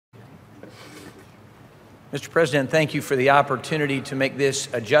Mr. President, thank you for the opportunity to make this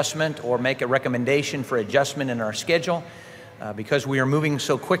adjustment or make a recommendation for adjustment in our schedule. Because we are moving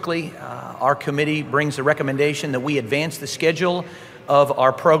so quickly, our committee brings the recommendation that we advance the schedule of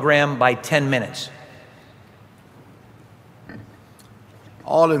our program by 10 minutes.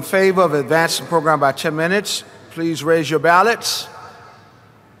 All in favor of advancing the program by 10 minutes, please raise your ballots.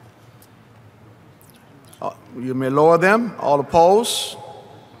 You may lower them. All opposed?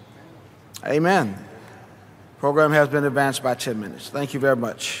 Amen. The program has been advanced by 10 minutes. Thank you very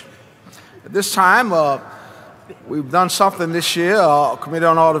much. At this time, we've done something this year, Committee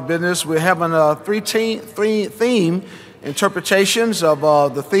on Order of Business. We're having theme interpretations of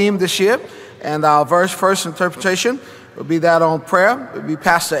the theme this year. And our first interpretation will be that on prayer. It will be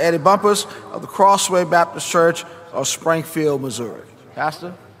Pastor Eddie Bumpers of the Crossway Baptist Church of Springfield, Missouri.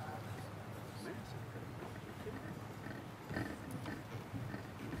 Pastor?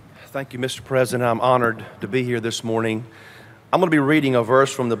 Thank you, Mr. President. I'm honored to be here this morning. I'm going to be reading a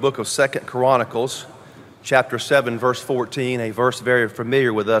verse from the book of 2 Chronicles, chapter 7, verse 14, a verse very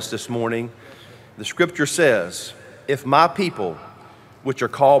familiar with us this morning. The scripture says, "If my people, which are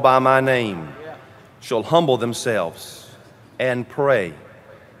called by my name, shall humble themselves and pray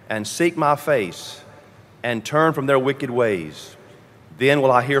and seek my face and turn from their wicked ways, then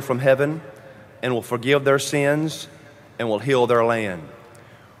will I hear from heaven and will forgive their sins and will heal their land."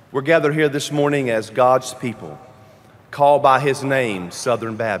 We're gathered here this morning as God's people, called by His name,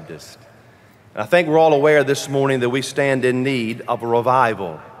 Southern Baptist. And I think we're all aware this morning that we stand in need of a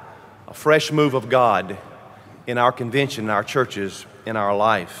revival, a fresh move of God in our convention, in our churches, in our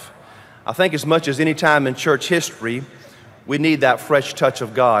life. I think as much as any time in church history, we need that fresh touch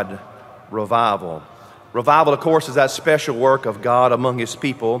of God, revival. Revival, of course, is that special work of God among His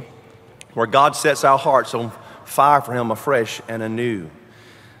people where God sets our hearts on fire for Him afresh and anew.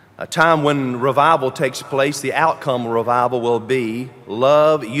 A time when revival takes place, the outcome of revival will be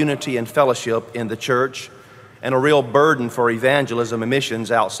love, unity, and fellowship in the church, and a real burden for evangelism and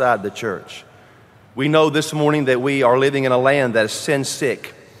missions outside the church. We know this morning that we are living in a land that is sin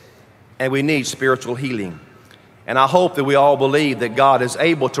sick, and we need spiritual healing. And I hope that we all believe that God is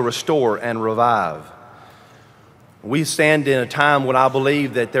able to restore and revive. We stand in a time when I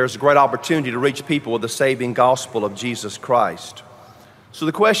believe that there's a great opportunity to reach people with the saving gospel of Jesus Christ. So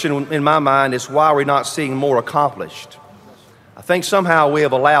the question in my mind is, why are we not seeing more accomplished? I think somehow we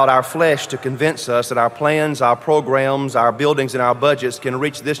have allowed our flesh to convince us that our plans, our programs, our buildings, and our budgets can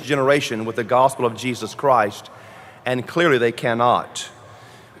reach this generation with the gospel of Jesus Christ, and clearly they cannot.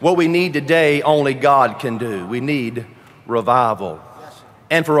 What we need today, only God can do. We need revival.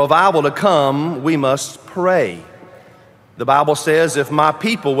 And for revival to come, we must pray. The Bible says, "If my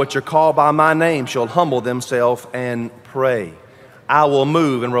people, which are called by my name, shall humble themselves and pray, I will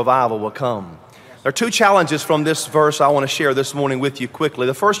move and revival will come." There are two challenges from this verse I want to share this morning with you quickly.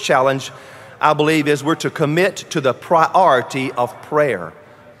 The first challenge, I believe, is we're to commit to the priority of prayer.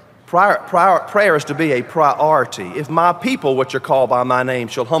 Prayer is to be a priority. "If my people, which are called by my name,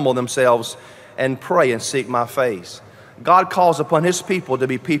 shall humble themselves and pray and seek my face." God calls upon His people to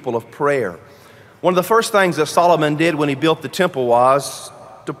be people of prayer. One of the first things that Solomon did when he built the temple was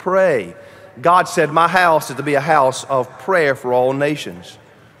to pray. God said, "My house is to be a house of prayer for all nations."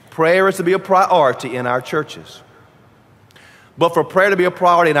 Prayer is to be a priority in our churches. But for prayer to be a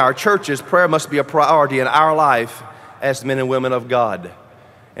priority in our churches, prayer must be a priority in our life as men and women of God.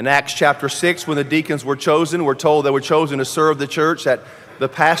 In Acts chapter 6, when the deacons were chosen, we're told they were chosen to serve the church, that the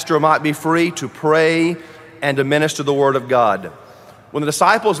pastor might be free to pray and to minister the word of God. When the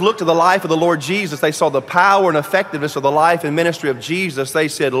disciples looked at the life of the Lord Jesus, they saw the power and effectiveness of the life and ministry of Jesus. They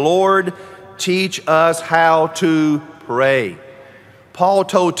said, "Lord, teach us how to pray." Paul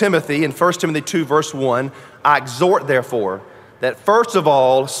told Timothy in 1 Timothy 2, verse 1, "I exhort, therefore, that first of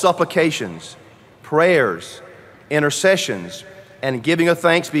all supplications, prayers, intercessions, and giving of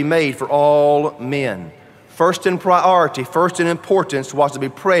thanks be made for all men." First in priority, first in importance was to be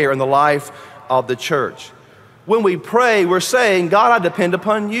prayer in the life of the church. When we pray, we're saying, "God, I depend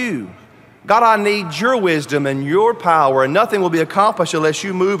upon you. God, I need your wisdom and your power, and nothing will be accomplished unless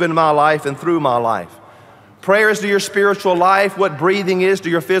you move in my life and through my life." Prayer is to your spiritual life what breathing is to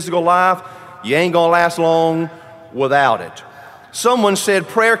your physical life. You ain't gonna last long without it. Someone said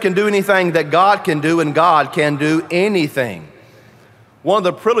prayer can do anything that God can do, and God can do anything. One of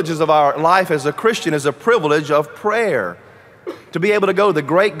the privileges of our life as a Christian is a privilege of prayer. To be able to go to the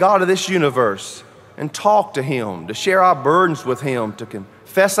great God of this universe and talk to Him, to share our burdens with Him, to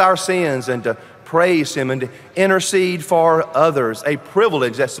confess our sins and to praise Him and to intercede for others, a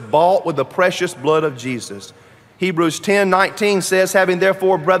privilege that's bought with the precious blood of Jesus. Hebrews 10:19 says, "Having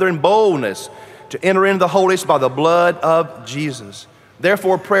therefore, brethren, boldness to enter into the holiest by the blood of Jesus.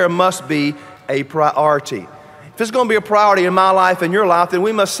 Therefore, prayer must be a priority. If it's going to be a priority in my life and your life, then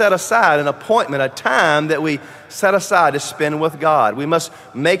we must set aside an appointment, a time that we set aside to spend with God. We must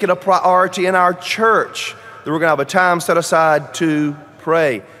make it a priority in our church that we're going to have a time set aside to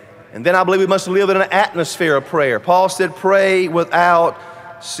pray. And then I believe we must live in an atmosphere of prayer. Paul said, pray without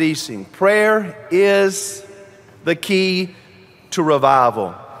ceasing. Prayer is the key to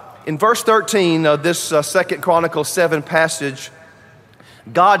revival. In verse 13 of this 2 Chronicles 7 passage,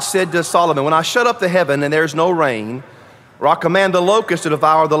 God said to Solomon, when I shut up the heaven and there's no rain, or I command the locust to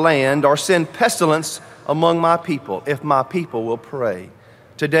devour the land, or send pestilence among my people, if my people will pray.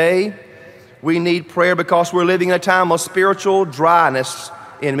 Today, we need prayer because we're living in a time of spiritual dryness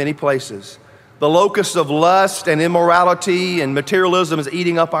in many places. The locust of lust and immorality and materialism is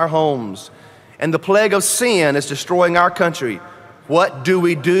eating up our homes. And the plague of sin is destroying our country. What do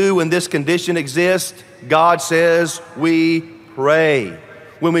we do when this condition exists? God says we pray.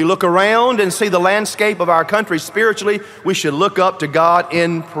 When we look around and see the landscape of our country spiritually, we should look up to God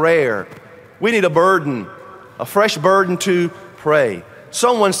in prayer. We need a burden, a fresh burden to pray.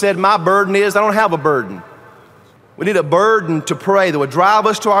 Someone said, my burden is I don't have a burden. We need a burden to pray that would drive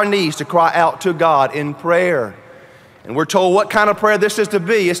us to our knees to cry out to God in prayer. And we're told what kind of prayer this is to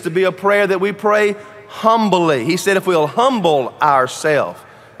be. It's to be a prayer that we pray humbly. He said if we'll humble ourselves,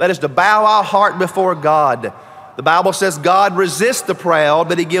 that is to bow our heart before God. The Bible says God resists the proud,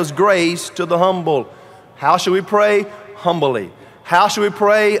 but He gives grace to the humble. How should we pray? Humbly. How should we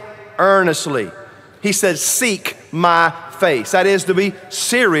pray? Earnestly. He says, seek my face. That is to be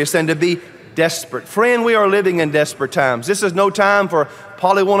serious and to be desperate. Friend, we are living in desperate times. This is no time for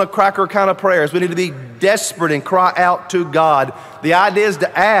Pollywonka cracker kind of prayers. We need to be desperate and cry out to God. The idea is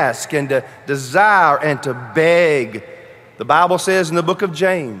to ask and to desire and to beg. The Bible says in the book of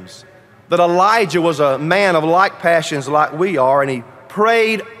James that Elijah was a man of like passions like we are, and he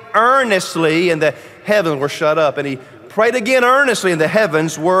prayed earnestly and the heavens were shut up. And he prayed again earnestly and the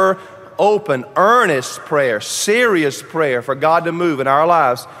heavens were open. Earnest prayer, serious prayer for God to move in our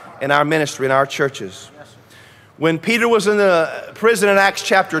lives, in our ministry, in our churches. When Peter was in the prison in Acts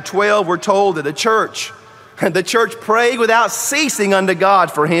chapter 12, we're told that the church prayed without ceasing unto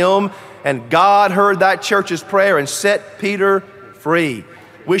God for him, and God heard that church's prayer and set Peter free.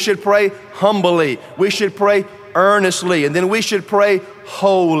 We should pray humbly. We should pray earnestly. And then we should pray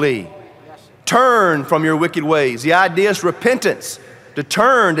holy. Turn from your wicked ways. The idea is repentance, to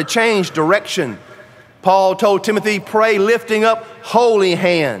turn, to change direction. Paul told Timothy, pray lifting up holy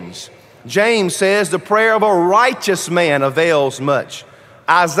hands. James says the prayer of a righteous man avails much.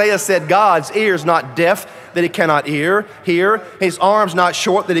 Isaiah said God's ear is not deaf that He cannot hear. His arm's not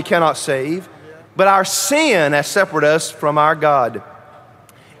short that He cannot save. But our sin has separated us from our God.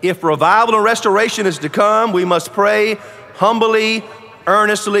 If revival and restoration is to come, we must pray humbly,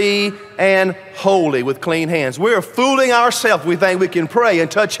 earnestly, and holy with clean hands. We're fooling ourselves. We think we can pray and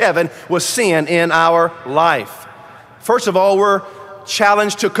touch heaven with sin in our life. First of all, we're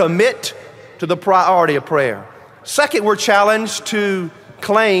challenged to commit to the priority of prayer. Second, we're challenged to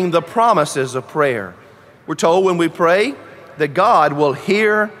claim the promises of prayer. We're told when we pray that God will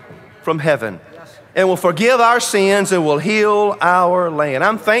hear from heaven and will forgive our sins and will heal our land.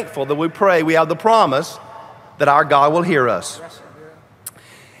 I'm thankful that we pray, we have the promise that our God will hear us.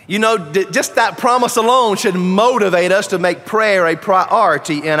 You know, just that promise alone should motivate us to make prayer a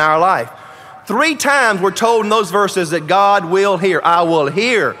priority in our life. 3 times we're told in those verses that God will hear. I will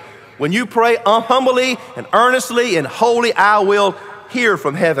hear. When you pray humbly and earnestly and wholly, I will hear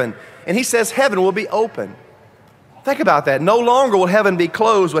from heaven. And He says heaven will be open. Think about that. No longer will heaven be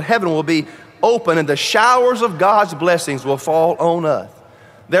closed, but heaven will be open, and the showers of God's blessings will fall on us.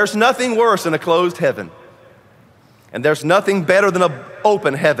 There's nothing worse than a closed heaven. And there's nothing better than an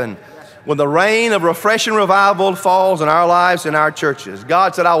open heaven when the rain of refreshing revival falls in our lives and our churches.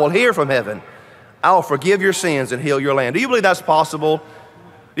 God said, I will hear from heaven. I will forgive your sins and heal your land. Do you believe that's possible?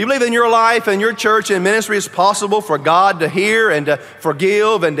 Do you believe in your life and your church and ministry it's possible for God to hear and to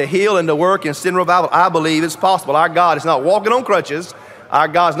forgive and to heal and to work and send revival? I believe it's possible. Our God is not walking on crutches. Our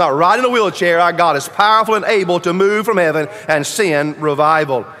God is not riding a wheelchair. Our God is powerful and able to move from heaven and send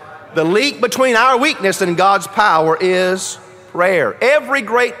revival. The link between our weakness and God's power is prayer. Every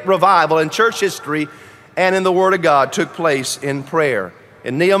great revival in church history and in the Word of God took place in prayer.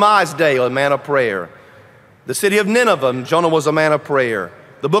 In Nehemiah's day, a man of prayer. The city of Nineveh, Jonah was a man of prayer.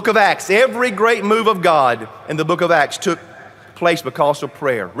 The book of Acts, every great move of God in the book of Acts took place because of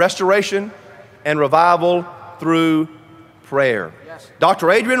prayer. Restoration and revival through prayer.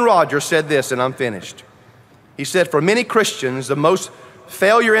 Dr. Adrian Rogers said this, and I'm finished. He said, for many Christians, the most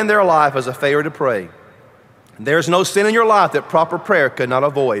failure in their life is a failure to pray. There's no sin in your life that proper prayer could not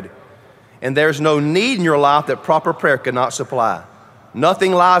avoid. And there's no need in your life that proper prayer could not supply.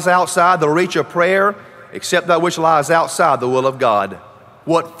 Nothing lies outside the reach of prayer except that which lies outside the will of God.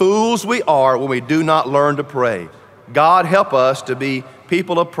 What fools we are when we do not learn to pray. God help us to be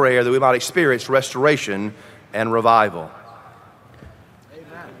people of prayer that we might experience restoration and revival.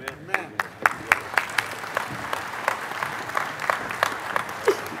 Amen.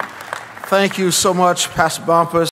 Thank you so much, Pastor Bumpus.